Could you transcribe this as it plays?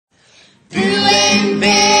and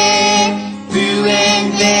Bear, Boo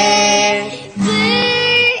and Bear, Boo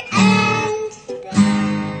and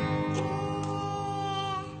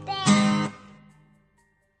Bear.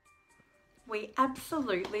 We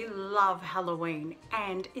absolutely love Halloween,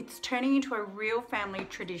 and it's turning into a real family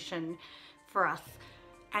tradition for us,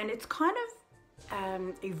 and it's kind of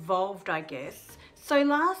evolved, I guess. So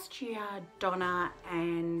last year, Donna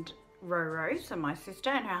and Roro, so my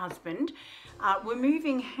sister and her husband, were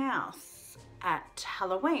moving house at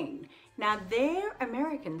Halloween. Now they're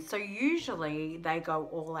Americans, so usually they go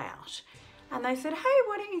all out. And they said, hey,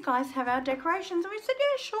 why don't you guys have our decorations? And we said,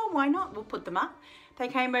 yeah, sure, why not? We'll put them up. They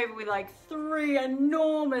came over with like 3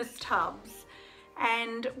 enormous tubs,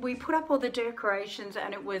 and we put up all the decorations,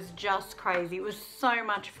 and it was just crazy. It was so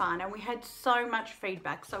much fun, and we had so much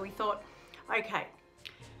feedback. So we thought, okay,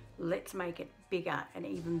 let's make it bigger and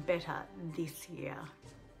even better this year.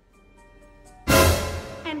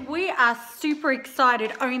 And we are super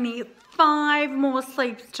excited. Only 5 more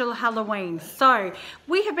sleeps till Halloween. So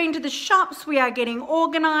we have been to the shops. We are getting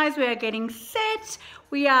organized. We are getting set.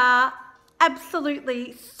 We are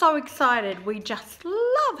absolutely so excited. We just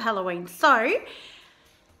love Halloween. So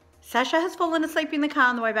Sasha has fallen asleep in the car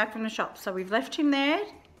on the way back from the shop. So we've left him there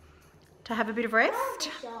to have a bit of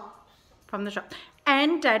rest from the shop.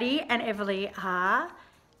 And Daddy and Everly are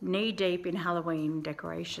knee deep in Halloween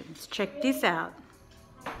decorations. Check this out.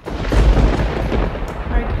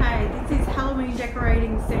 Okay, this is Halloween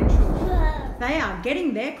decorating central. They are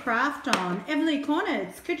getting their craft on. Everly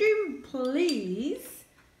Corners, could you please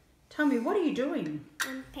tell me, what are you doing?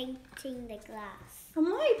 I'm painting the glass. And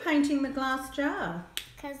why are you painting the glass jar?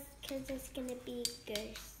 Because it's going to be a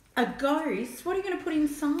ghost. A ghost? What are you going to put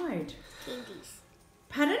inside? Candies.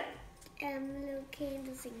 Pardon? Little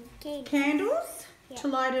candles and candies. Candles? Yeah. To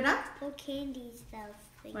light it up? Little candies though.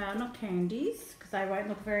 Well, not candies, because they won't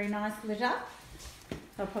look very nice lit up.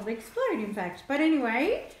 They'll probably explode, in fact. But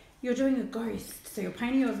anyway, you're doing a ghost. So you're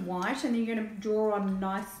painting it with white, and then you're going to draw on a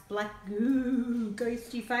nice black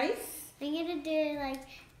ghosty face. I'm going to do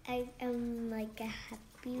like a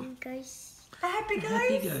happy ghost. A happy ghost? A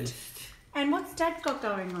happy ghost. And what's Dad got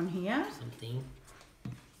going on here? Something.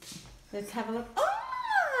 Let's have a look. Oh,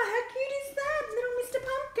 how cute is that? Little Mr.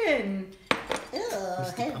 Pumpkin.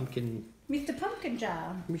 Mr. Pumpkin. Mr. Pumpkin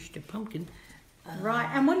jar. Mr. Pumpkin. Right,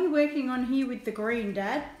 and what are you working on here with the green,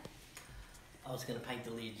 Dad? I was going to paint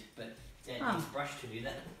the lid, but Dad Oh. needs brush to do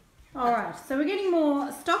that. Alright, so we're getting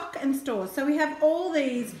more stock and stores. So we have all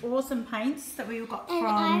these awesome paints that we got And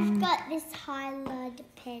from... I've got this highlighter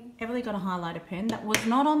pen. Everly got a highlighter pen that was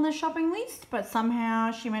not on the shopping list, but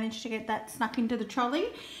somehow she managed to get that snuck into the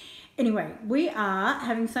trolley. Anyway, we are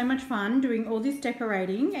having so much fun doing all this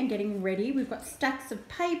decorating and getting ready. We've got stacks of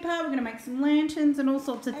paper. We're going to make some lanterns and all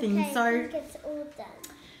sorts of things. Okay, So I think it's all done.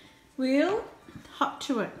 we'll hop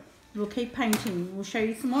to it. We'll keep painting. We'll show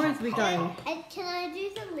you some more as we go. And can I do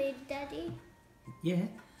the lid, Daddy? Yeah.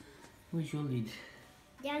 Where's your lid?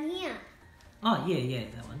 Down here. Oh, yeah,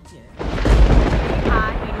 that one. Yeah. We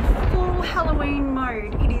are in full Halloween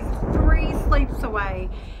mode. It is 3 sleeps away.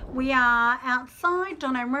 We are outside.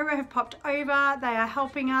 Donna and Roro have popped over. They are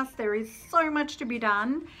helping us. There is so much to be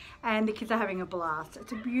done, and the kids are having a blast.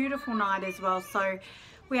 It's a beautiful night as well, so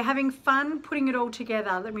we are having fun putting it all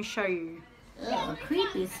together. Let me show you. Oh,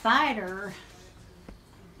 creepy spider.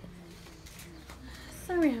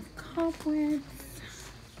 So we have cobwebs.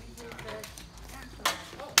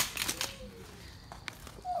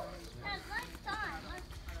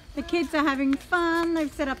 The kids are having fun.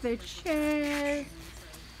 They've set up their chairs.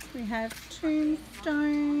 We have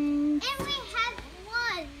tombstones. And we have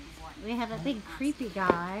wands. We have a big creepy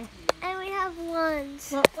guy. And we have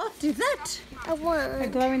wands. What is that? A wand. A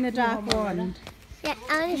glow-in-the-dark wand. Yeah,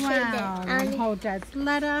 I want to show Wow. that. And hold Dad's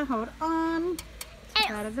ladder. Hold on.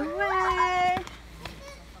 Out of the way.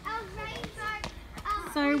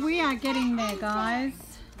 So we are getting there, guys.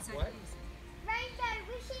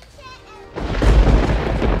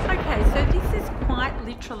 Okay, so this is quite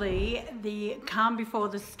literally the calm before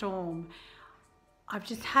the storm. I've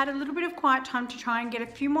just had a little bit of quiet time to try and get a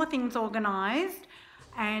few more things organised,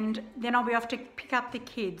 and then I'll be off to pick up the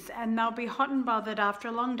kids, and they'll be hot and bothered after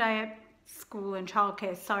a long day at school and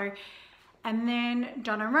childcare. So, and then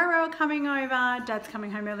Donna and Roro are coming over, Dad's coming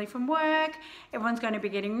home early from work, everyone's going to be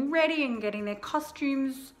getting ready and getting their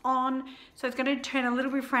costumes on, so it's going to turn a little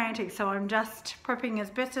bit frantic, so I'm just prepping as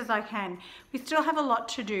best as I can. We still have a lot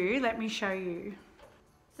to do, let me show you.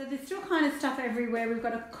 So there's still kind of stuff everywhere. We've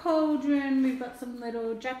got a cauldron, we've got some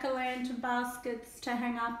little jack-o'-lantern baskets to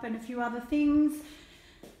hang up and a few other things.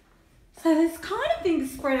 So there's kind of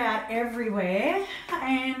things spread out everywhere,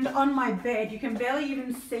 and on my bed, you can barely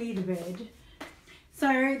even see the bed.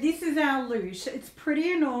 So this is our loot. It's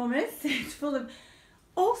pretty enormous. It's full of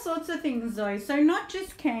all sorts of things though. So not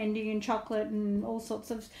just candy and chocolate and all sorts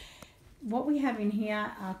of, what we have in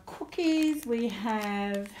here are cookies. We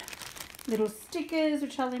have little stickers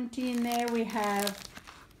which I'll empty in there. We have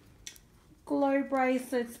glow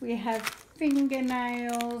bracelets. We have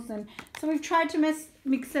fingernails, and so we've tried to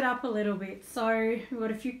mix it up a little bit. So we've got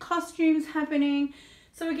a few costumes happening.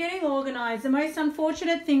 So we're getting organised. The most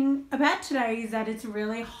unfortunate thing about today is that it's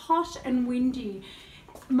really hot and windy.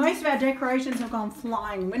 Most of our decorations have gone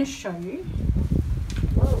flying. I'm going to show you.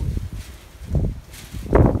 Whoa.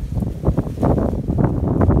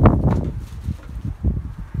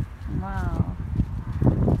 Wow.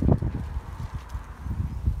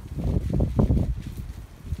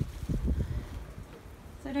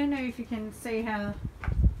 So I don't know if you can see how,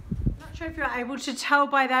 not sure if you're able to tell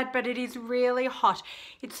by that, but it is really hot.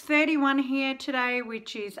 It's 31 here today,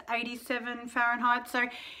 which is 87 Fahrenheit. So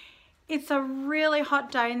it's a really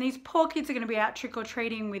hot day, and these poor kids are going to be out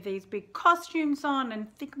trick-or-treating with these big costumes on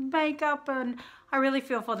and thick makeup, and I really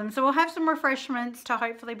feel for them. So we'll have some refreshments to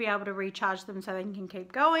hopefully be able to recharge them so they can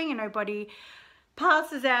keep going and nobody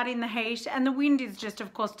passes out in the heat. And the wind is just,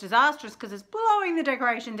 of course, disastrous because it's blowing the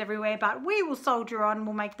decorations everywhere, but we will soldier on.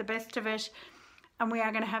 We'll make the best of it, and we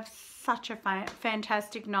are going to have such a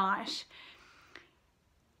fantastic night.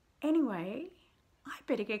 Anyway, I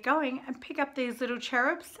better get going and pick up these little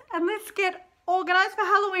cherubs, and let's get organised for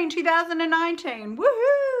Halloween 2019.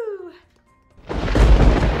 Woohoo!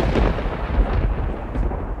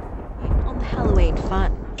 On the Halloween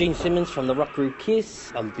fun. Gene Simmons from the rock group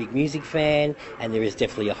Kiss. I'm a big music fan, and there is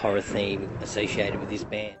definitely a horror theme associated with this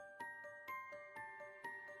band.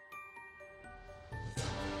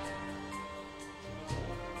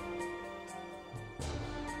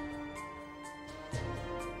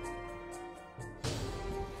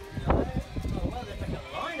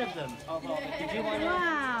 Did you want to?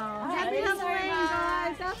 Wow! Happy Halloween,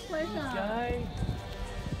 guys! Our pleasure. Go.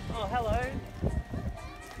 Oh, hello.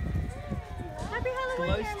 Happy Glow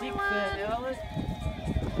Halloween, stick everyone! for Alice.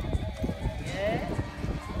 Yeah.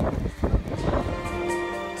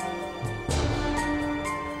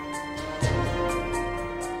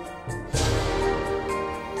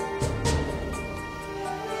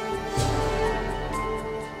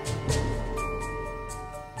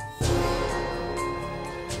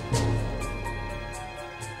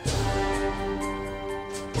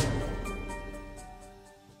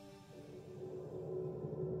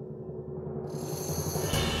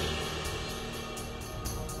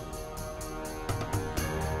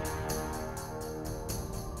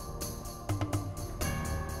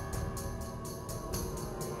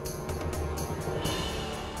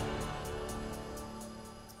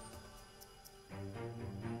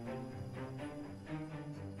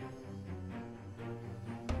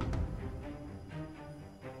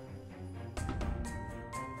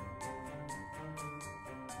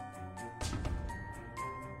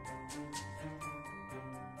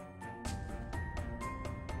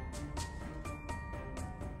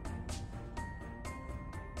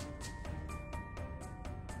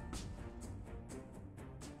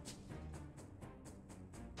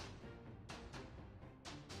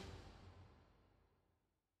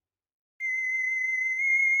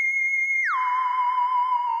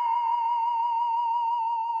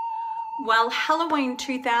 Well, Halloween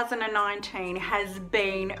 2019 has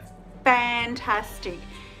been fantastic.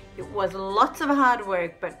 It was lots of hard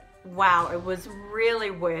work, but wow, it was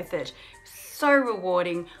really worth it. So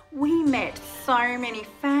rewarding. We met so many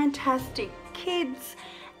fantastic kids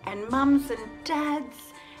and mums and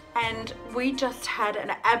dads, and we just had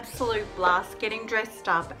an absolute blast getting dressed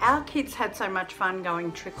up. Our kids had so much fun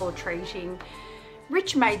going trick-or-treating.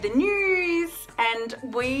 Rich made the news, and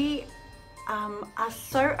we are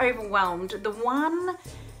so overwhelmed. The one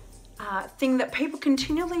thing that people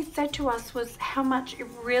continually said to us was how much it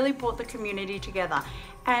really brought the community together,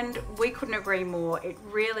 and we couldn't agree more. It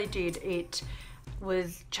really did. It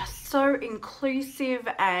was just so inclusive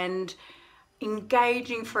and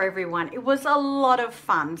engaging for everyone. It was a lot of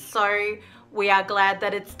fun. So we are glad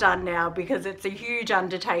that it's done now because it's a huge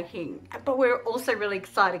undertaking, but we're also really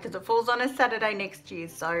excited because it falls on a Saturday next year,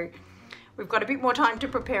 so we've got a bit more time to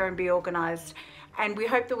prepare and be organised, and we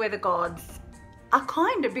hope the weather gods are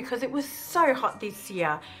kinder because it was so hot this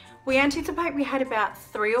year. We anticipate we had about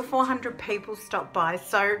 300 or 400 people stop by,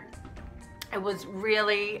 so it was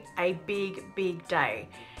really a big day.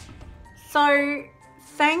 So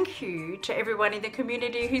thank you to everyone in the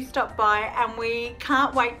community who stopped by, and we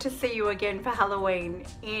can't wait to see you again for Halloween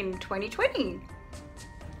in 2020.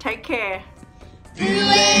 Take care. Boo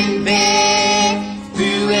and Bear,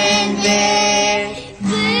 Boo